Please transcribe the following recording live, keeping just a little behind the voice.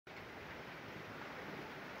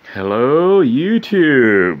Hello,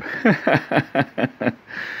 YouTube.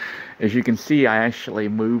 As you can see, I actually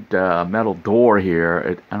moved a metal door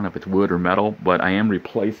here. I don't know if it's wood or metal, but I am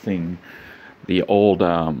replacing the old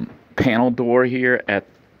panel door here at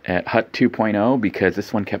Hut 2.0 because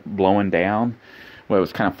this one kept blowing down. Well, it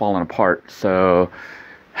was kind of falling apart. So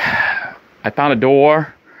I found a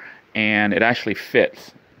door, and it actually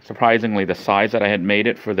fits. Surprisingly, the size that I had made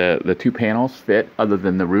it for the two panels fit, other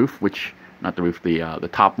than the roof, which... not the roof, the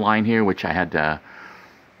top line here, which I had to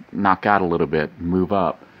knock out a little bit, move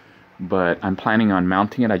up. But I'm planning on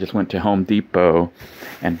mounting it. I just went to Home Depot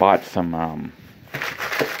and bought some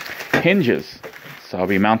hinges. So I'll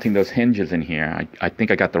be mounting those hinges in here. I think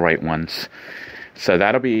I got the right ones. So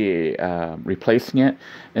that'll be replacing it.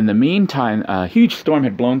 In the meantime, a huge storm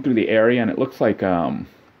had blown through the area, and it looks like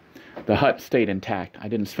the hut stayed intact. I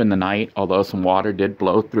didn't spend the night, although some water did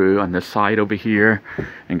blow through on this side over here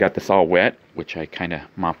and got this all wet, which I kind of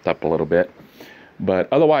mopped up a little bit. But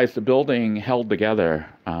otherwise, the building held together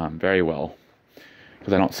very well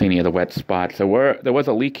because I don't see any of the wet spots. There was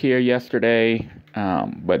a leak here yesterday,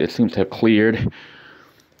 but it seems to have cleared.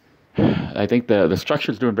 I think the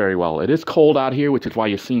structure's doing very well. It is cold out here, which is why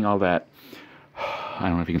you're seeing all that. I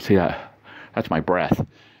don't know if you can see that. That's my breath.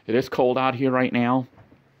 It is cold out here right now.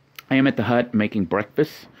 I am at the hut making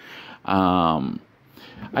breakfast. I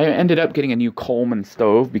ended up getting a new Coleman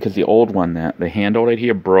stove because the old one, the handle right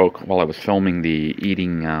here, broke while I was filming the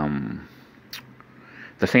eating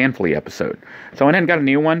the sand flea episode. So I went and got a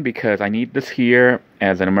new one because I need this here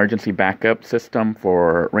as an emergency backup system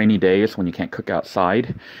for rainy days when you can't cook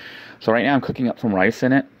outside. So right now I'm cooking up some rice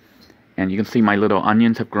in it, and you can see my little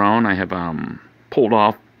onions have grown. I have pulled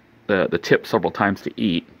off the tip several times to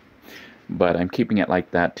eat, but I'm keeping it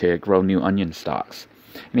like that to grow new onion stalks.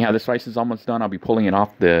 Anyhow, this rice is almost done. I'll be pulling it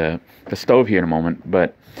off the stove here in a moment.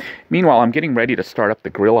 But meanwhile, I'm getting ready to start up the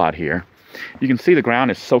grill out here. You can see the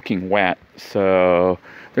ground is soaking wet, so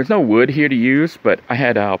there's no wood here to use, but I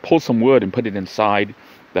had pulled some wood and put it inside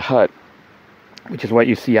the hut, which is what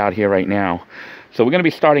you see out here right now. So we're going to be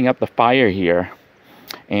starting up the fire here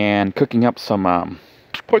and cooking up some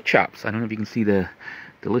pork chops. I don't know if you can see the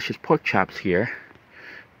delicious pork chops here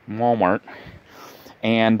from Walmart.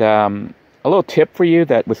 And a little tip for you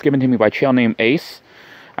that was given to me by a channel named Ace.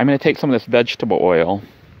 I'm going to take some of this vegetable oil,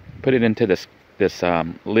 put it into this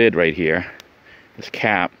lid right here, this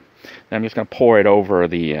cap. Then I'm just going to pour it over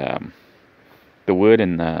the wood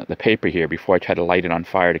and the paper here before I try to light it on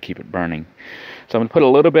fire to keep it burning. So I'm going to put a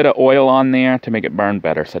little bit of oil on there to make it burn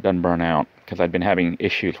better so it doesn't burn out, because I've been having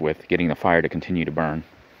issues with getting the fire to continue to burn.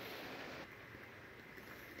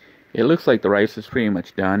 It looks like the rice is pretty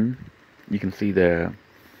much done. You can see the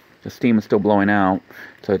steam is still blowing out,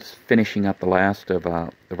 so it's finishing up the last of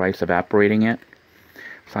the rice, evaporating it.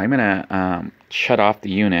 So I'm going to shut off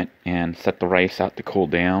the unit and set the rice out to cool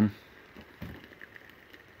down.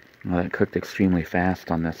 Well, it cooked extremely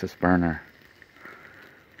fast on this burner.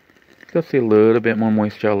 You'll see a little bit more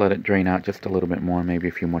moisture. I'll let it drain out just a little bit more, maybe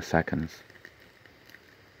a few more seconds.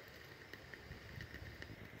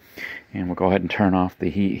 And we'll go ahead and turn off the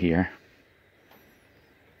heat here.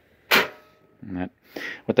 And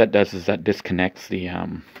what that does is that disconnects the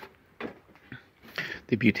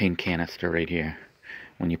butane canister right here.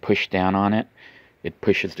 When you push down on it, it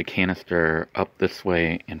pushes the canister up this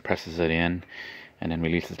way and presses it in, and then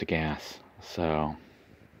releases the gas. So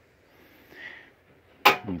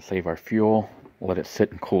we can save our fuel, let it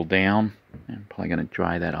sit and cool down. I'm probably going to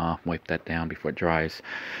dry that off, wipe that down before it dries.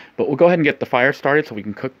 But we'll go ahead and get the fire started so we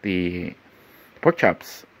can cook the pork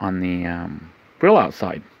chops on the grill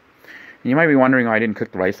outside. You might be wondering why I didn't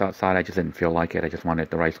cook the rice outside. I just didn't feel like it. I just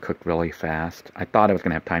wanted the rice cooked really fast. I thought I was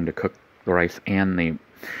going to have time to cook the rice and the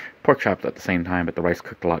pork chops at the same time, but the rice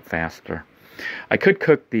cooked a lot faster. I could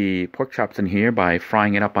cook the pork chops in here by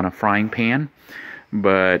frying it up on a frying pan,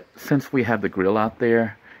 but since we have the grill out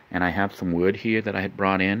there and I have some wood here that I had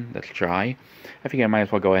brought in that's dry, I figured I might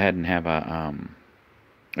as well go ahead and have a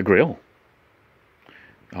grill.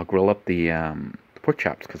 I'll grill up the pork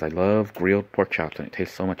chops because I love grilled pork chops and it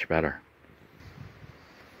tastes so much better.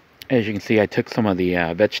 As you can see, I took some of the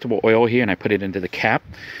vegetable oil here and I put it into the cap.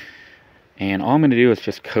 And all I'm going to do is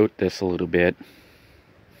just coat this a little bit.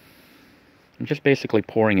 I'm just basically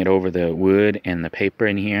pouring it over the wood and the paper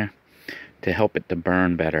in here to help it to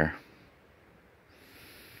burn better.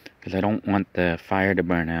 Because I don't want the fire to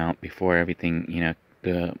burn out before everything,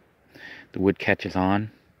 the wood catches on.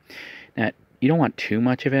 Now, you don't want too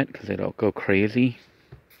much of it because it'll go crazy.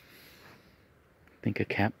 I think a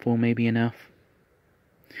capful may be enough.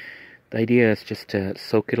 The idea is just to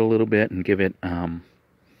soak it a little bit and give it a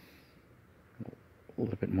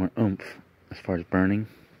little bit more oomph as far as burning.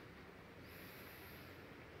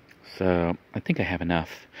 So I think I have enough.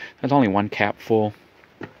 There's only one cap full.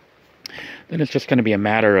 Then it's just going to be a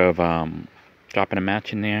matter of dropping a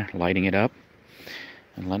match in there, lighting it up,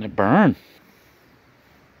 and letting it burn.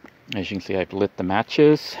 As you can see, I've lit the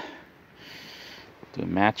matches. Do a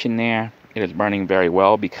match in there. It is burning very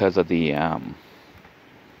well because of the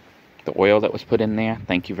oil that was put in there.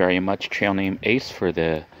 Thank you very much, Trail Name Ace, for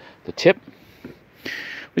the tip. We're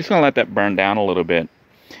just going to let that burn down a little bit.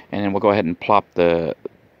 And then we'll go ahead and plop the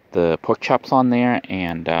pork chops on there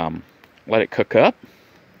and let it cook up.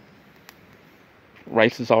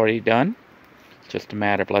 Rice is already done. It's just a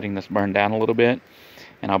matter of letting this burn down a little bit.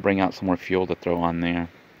 And I'll bring out some more fuel to throw on there.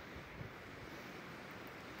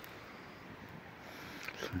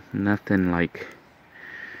 Nothing like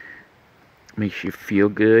makes you feel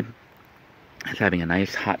good as having a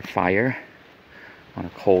nice hot fire on a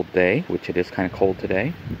cold day, which it is kind of cold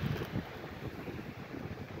today.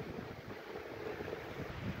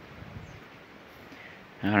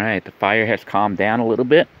 Alright, the fire has calmed down a little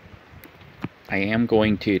bit. I am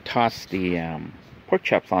going to toss the pork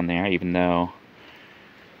chops on there, even though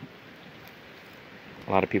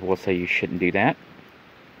a lot of people will say you shouldn't do that.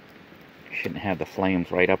 You shouldn't have the flames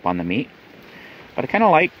right up on the meat. But I kind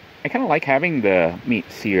of like having the meat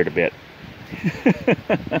seared a bit.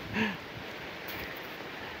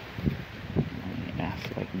 Yeah,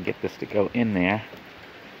 so I can get this to go in there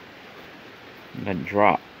and then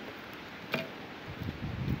drop.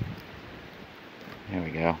 There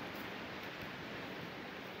we go.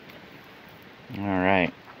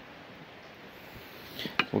 Alright.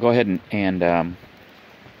 We'll go ahead and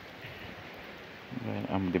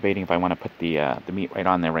I'm debating if I want to put the meat right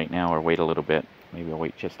on there right now or wait a little bit. Maybe I'll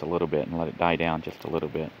wait just a little bit and let it die down just a little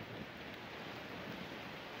bit.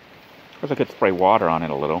 Of course, I could spray water on it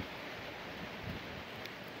a little.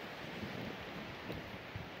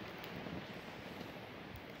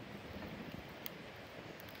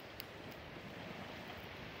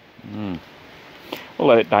 We'll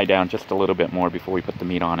let it die down just a little bit more before we put the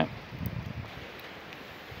meat on it.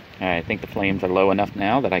 I think the flames are low enough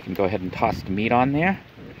now that I can go ahead and toss the meat on there.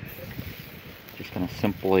 Just going to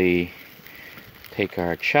simply take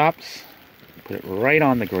our chops, put it right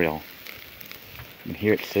on the grill. You can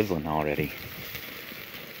hear it sizzling already.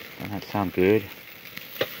 Doesn't that sound good?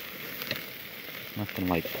 Nothing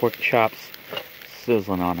like pork chops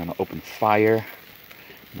sizzling on an open fire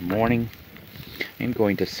in the morning. I'm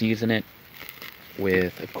going to season it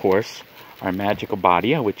with, of course, our magical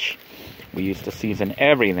badia, which we use to season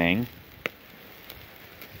everything.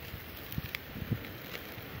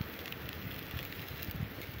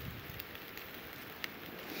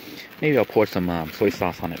 Maybe I'll pour some soy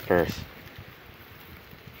sauce on it first.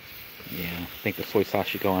 Yeah, I think the soy sauce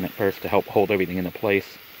should go on it first to help hold everything into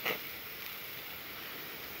place.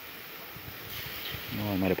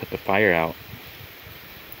 Oh, I might have put the fire out.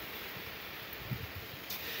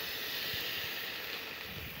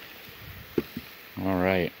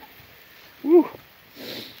 Alright. Woo!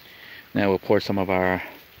 Now we'll pour some of our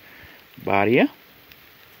badia.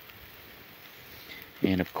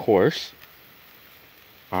 And of course,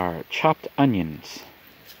 our chopped onions.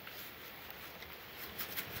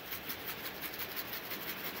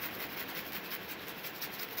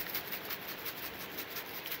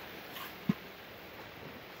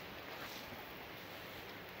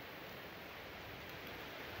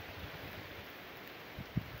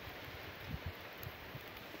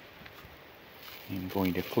 I'm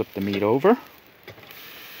going to flip the meat over.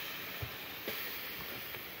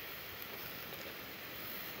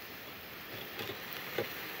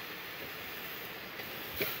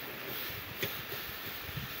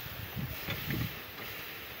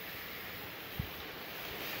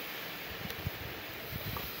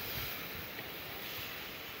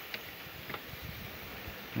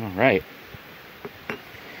 All right.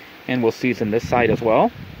 And we'll season this side as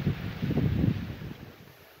well.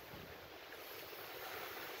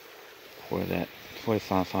 Pour that soy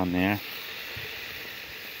sauce on there.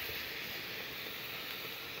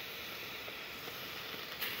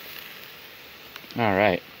 All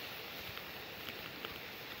right.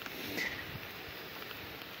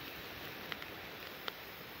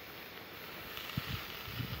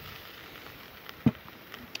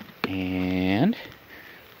 And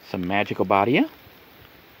some magical badia.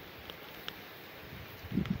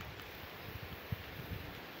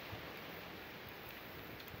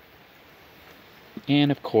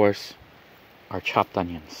 And of course, our chopped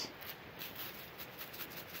onions.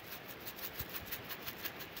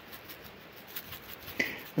 I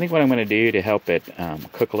think what I'm going to do to help it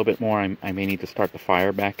cook a little bit more, I may need to start the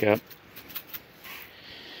fire back up.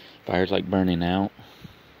 Fire's like burning out.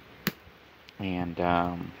 And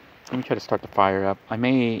Let me try to start the fire up. I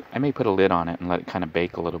may put a lid on it and let it kind of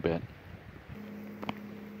bake a little bit.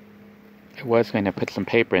 I was going to put some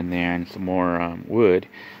paper in there and some more wood,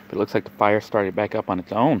 but it looks like the fire started back up on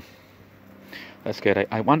its own. That's good.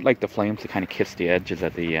 I want like the flames to kind of kiss the edges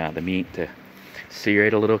of the meat to sear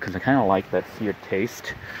it a little, because I kind of like that seared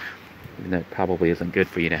taste. Even though it probably isn't good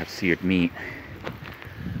for you to have seared meat.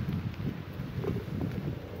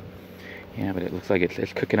 Yeah, but it looks like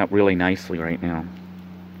it's cooking up really nicely right now.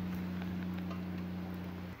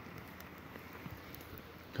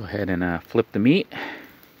 Go ahead and flip the meat.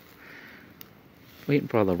 Waiting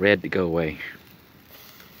for all the red to go away.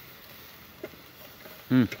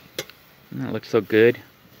 That looks so good.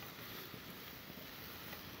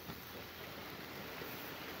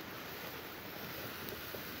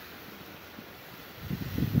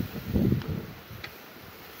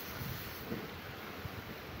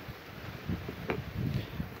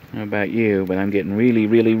 I don't know about you, but I'm getting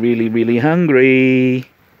really hungry.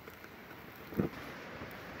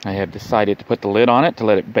 I have decided to put the lid on it to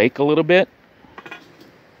let it bake a little bit.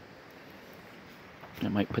 I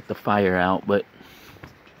might put the fire out, but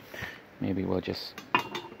maybe we'll just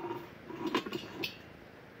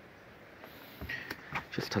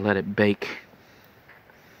to let it bake.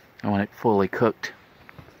 I want it fully cooked.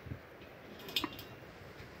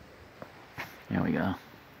 There we go.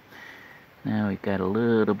 Now we've got a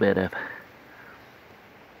little bit of,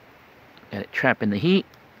 got it trapped in the heat,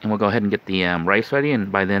 and we'll go ahead and get the rice ready,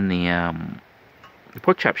 and by then the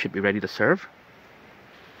pork chop should be ready to serve.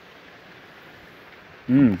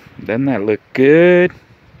 Doesn't that look good?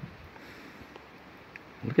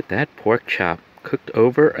 Look at that pork chop cooked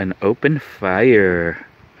over an open fire.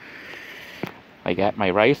 I got my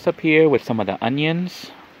rice up here with some of the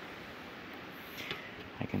onions.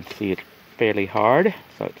 I can see it's fairly hard,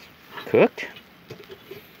 so it's cooked.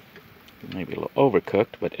 Maybe a little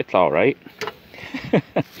overcooked, but it's alright.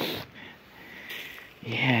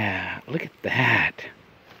 Yeah, look at that.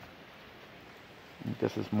 I think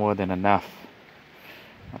this is more than enough.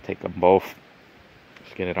 I'll take them both.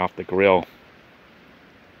 Let's get it off the grill.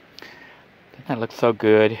 That looks so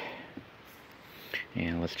good.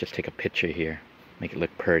 And let's just take a picture here. Make it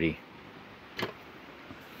look pretty. I'm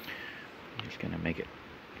just gonna make it,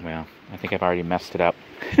 well, I think I've already messed it up.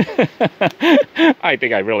 I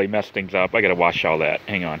think I really messed things up. I gotta wash all that.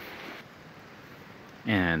 Hang on.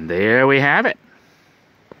 And there we have it.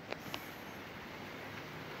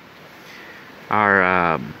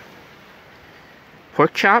 Our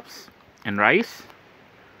pork chops and rice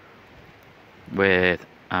with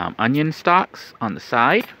onion stalks on the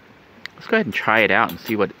side. Let's go ahead and try it out and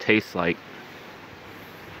see what it tastes like.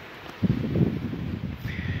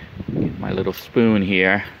 Get my little spoon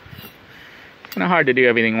here. It's kind of hard to do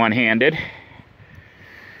everything one-handed.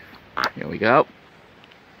 Here we go.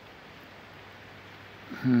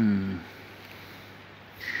 Should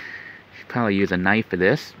probably use a knife for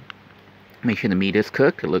this. Make sure the meat is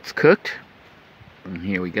cooked. It looks cooked. And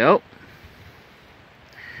here we go.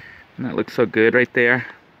 And that looks so good right there.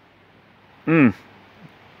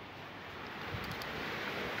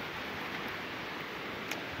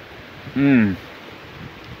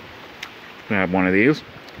 Grab one of these.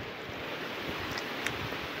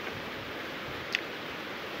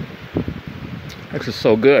 This is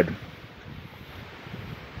so good.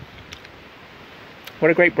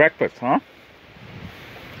 What a great breakfast, huh?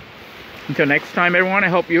 Until next time, everyone, I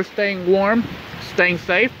hope you're staying warm, staying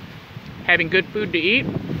safe, having good food to eat.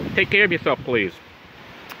 Take care of yourself, please.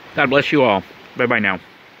 God bless you all. Bye-bye now.